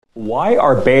Why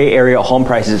are Bay Area home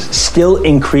prices still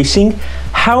increasing?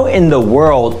 How in the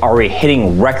world are we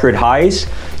hitting record highs?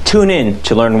 Tune in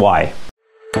to learn why.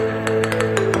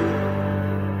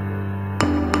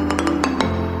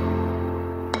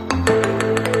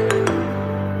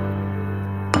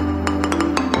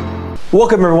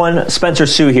 Welcome everyone, Spencer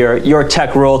Su here, your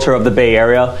tech realtor of the Bay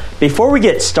Area. Before we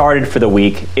get started for the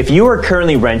week, if you are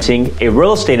currently renting, a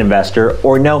real estate investor,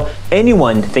 or know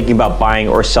anyone thinking about buying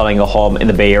or selling a home in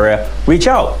the Bay Area, reach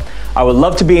out. I would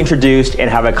love to be introduced and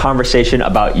have a conversation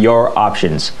about your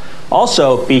options.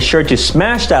 Also, be sure to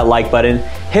smash that like button,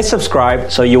 hit subscribe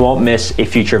so you won't miss a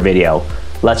future video.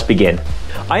 Let's begin.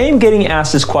 I am getting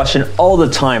asked this question all the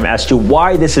time as to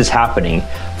why this is happening.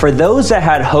 For those that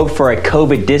had hoped for a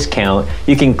COVID discount,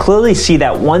 you can clearly see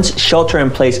that once shelter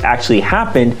in place actually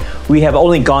happened, we have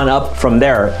only gone up from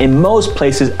there in most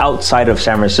places outside of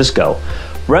San Francisco.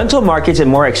 Rental markets in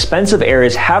more expensive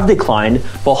areas have declined,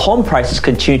 but home prices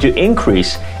continue to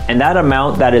increase, and that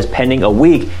amount that is pending a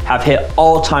week have hit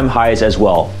all-time highs as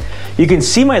well. You can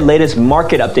see my latest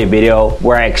market update video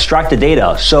where I extract the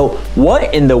data. So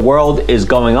what in the world is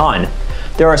going on?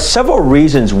 There are several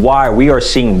reasons why we are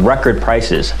seeing record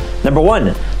prices. Number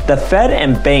one, the Fed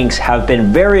and banks have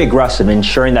been very aggressive in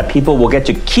ensuring that people will get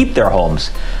to keep their homes.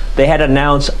 They had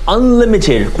announced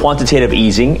unlimited quantitative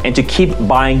easing and to keep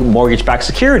buying mortgage-backed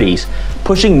securities,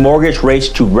 pushing mortgage rates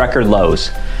to record lows.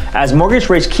 As mortgage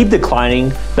rates keep declining,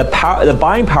 the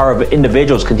buying power of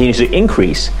individuals continues to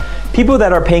increase. People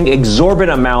that are paying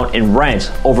exorbitant amount in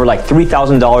rent, over like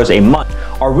 $3,000 a month,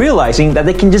 are realizing that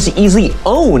they can just easily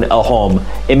own a home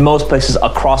in most places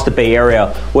across the Bay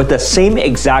Area with the same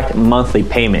exact monthly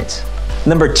payments.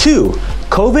 Number two,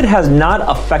 COVID has not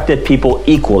affected people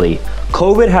equally.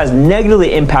 COVID has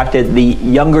negatively impacted the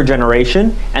younger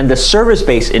generation and the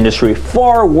service-based industry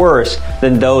far worse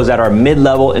than those that are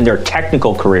mid-level in their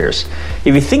technical careers.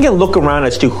 If you think and look around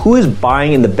as to who is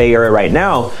buying in the Bay Area right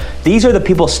now, these are the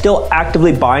people still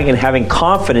actively buying and having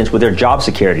confidence with their job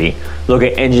security. Look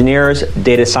at engineers,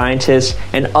 data scientists,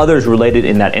 and others related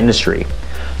in that industry.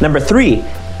 Number three,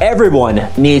 everyone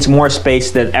needs more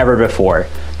space than ever before.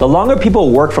 The longer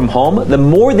people work from home, the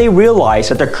more they realize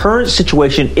that their current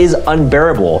situation is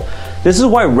unbearable. This is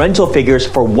why rental figures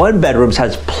for one bedrooms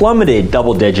has plummeted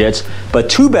double digits, but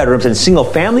two bedrooms and single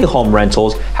family home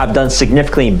rentals have done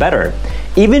significantly better,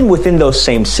 even within those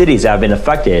same cities that have been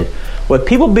affected. With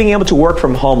people being able to work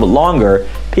from home longer,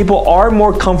 people are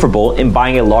more comfortable in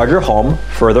buying a larger home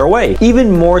further away,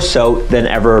 even more so than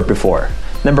ever before.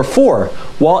 Number four,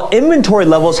 while inventory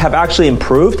levels have actually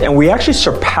improved and we actually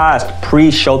surpassed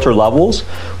pre-shelter levels,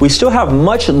 we still have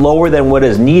much lower than what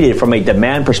is needed from a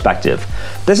demand perspective.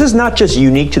 This is not just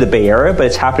unique to the Bay Area, but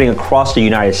it's happening across the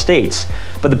United States.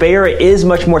 But the Bay Area is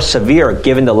much more severe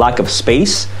given the lack of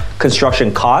space,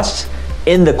 construction costs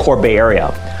in the core Bay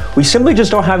Area. We simply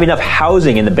just don't have enough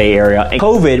housing in the Bay Area, and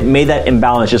COVID made that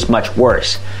imbalance just much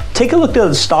worse. Take a look at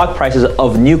the stock prices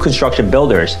of new construction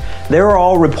builders. They're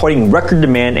all reporting record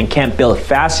demand and can't build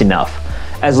fast enough.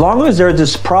 As long as there's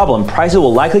this problem, prices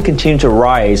will likely continue to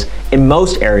rise in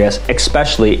most areas,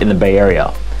 especially in the Bay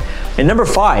Area. And number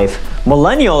five,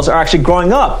 millennials are actually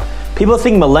growing up. People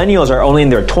think millennials are only in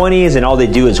their 20s and all they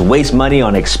do is waste money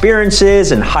on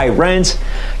experiences and high rents.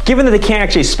 Given that they can't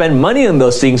actually spend money on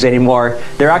those things anymore,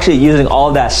 they're actually using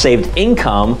all that saved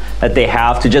income that they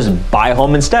have to just buy a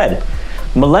home instead.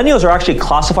 Millennials are actually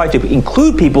classified to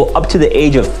include people up to the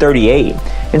age of 38.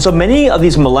 And so many of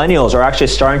these millennials are actually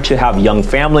starting to have young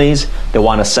families, they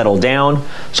want to settle down.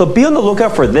 So be on the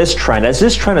lookout for this trend, as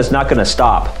this trend is not going to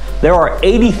stop. There are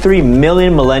 83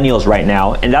 million millennials right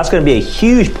now, and that's going to be a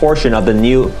huge portion of the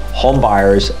new home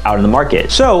buyers out in the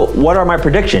market. So what are my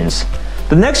predictions?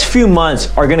 The next few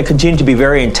months are going to continue to be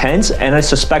very intense, and I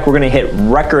suspect we're going to hit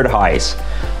record highs.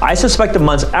 I suspect the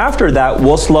months after that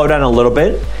will slow down a little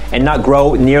bit and not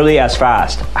grow nearly as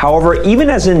fast. However, even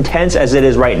as intense as it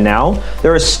is right now,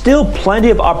 there are still plenty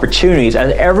of opportunities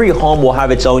as every home will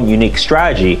have its own unique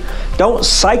strategy. Don't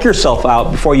psych yourself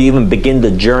out before you even begin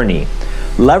the journey.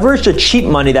 Leverage the cheap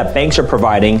money that banks are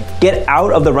providing, get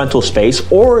out of the rental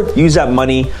space, or use that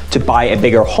money to buy a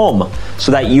bigger home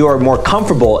so that you are more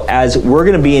comfortable, as we're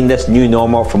going to be in this new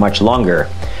normal for much longer.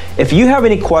 If you have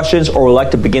any questions or would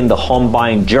like to begin the home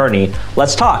buying journey,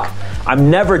 let's talk.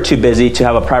 I'm never too busy to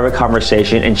have a private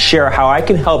conversation and share how I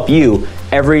can help you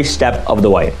every step of the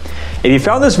way. If you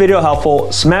found this video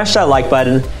helpful, smash that like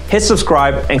button, hit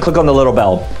subscribe, and click on the little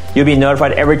bell. You'll be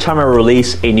notified every time I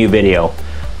release a new video.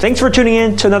 Thanks for tuning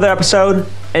in to another episode,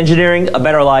 Engineering a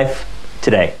Better Life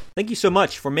Today. Thank you so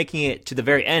much for making it to the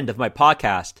very end of my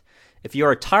podcast. If you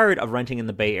are tired of renting in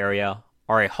the Bay Area,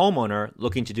 are a homeowner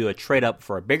looking to do a trade up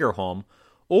for a bigger home,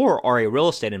 or are a real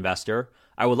estate investor,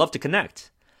 I would love to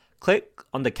connect. Click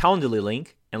on the Calendly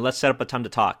link and let's set up a time to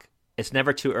talk. It's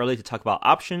never too early to talk about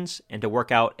options and to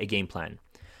work out a game plan.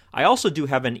 I also do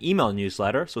have an email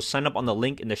newsletter, so sign up on the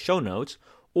link in the show notes,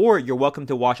 or you're welcome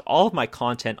to watch all of my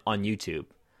content on YouTube.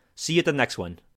 See you at the next one.